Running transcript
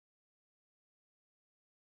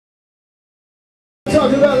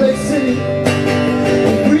Talk about Lake City,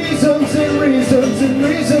 reasons and reasons and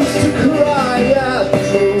reasons to cry at the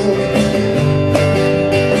moon.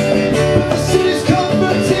 The city's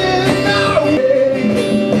comforting our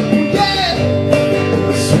way, yeah.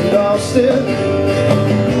 Sweet Austin,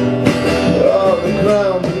 on the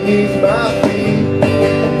ground beneath my feet.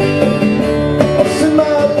 I'll send my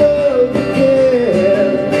love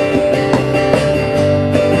again.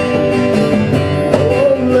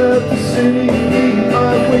 Oh, let the city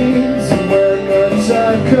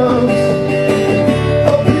comes,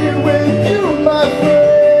 I'll be with you, my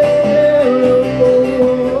friend,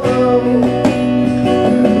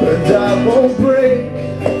 and I won't break,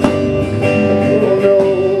 oh no,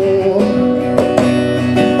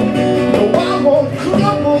 no, I won't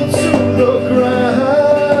crumble to the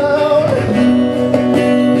ground.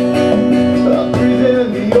 I'll breathe in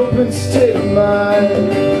the open state of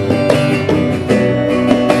mind.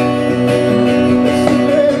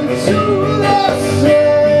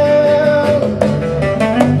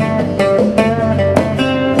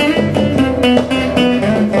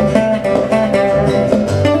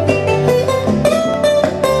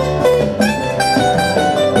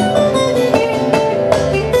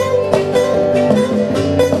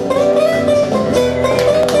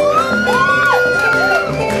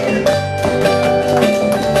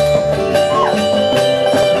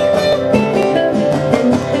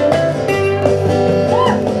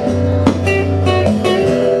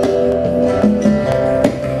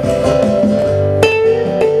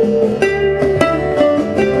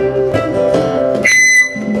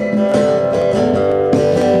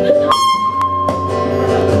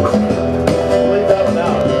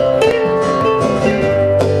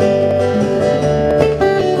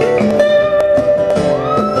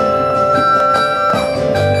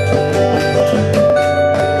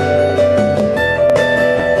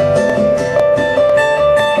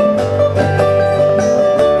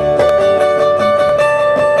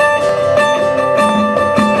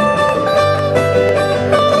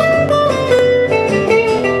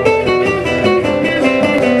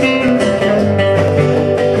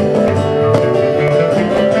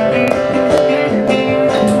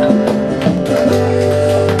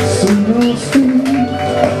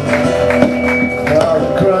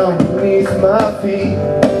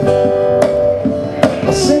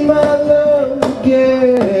 I'll sing my love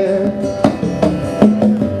again.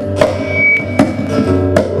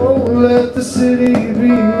 Oh, let the city be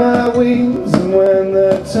my wings, and when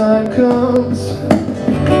the time comes,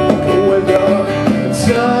 when the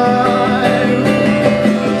time,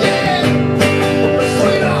 yeah,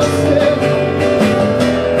 sweet Austin,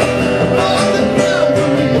 on the ground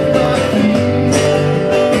beneath my feet.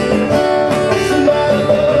 I'll sing my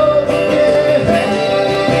love again.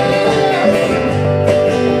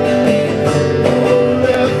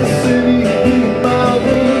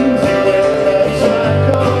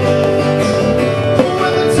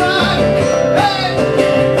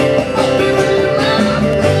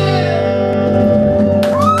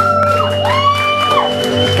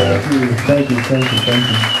 Thank you.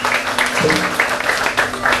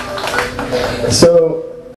 So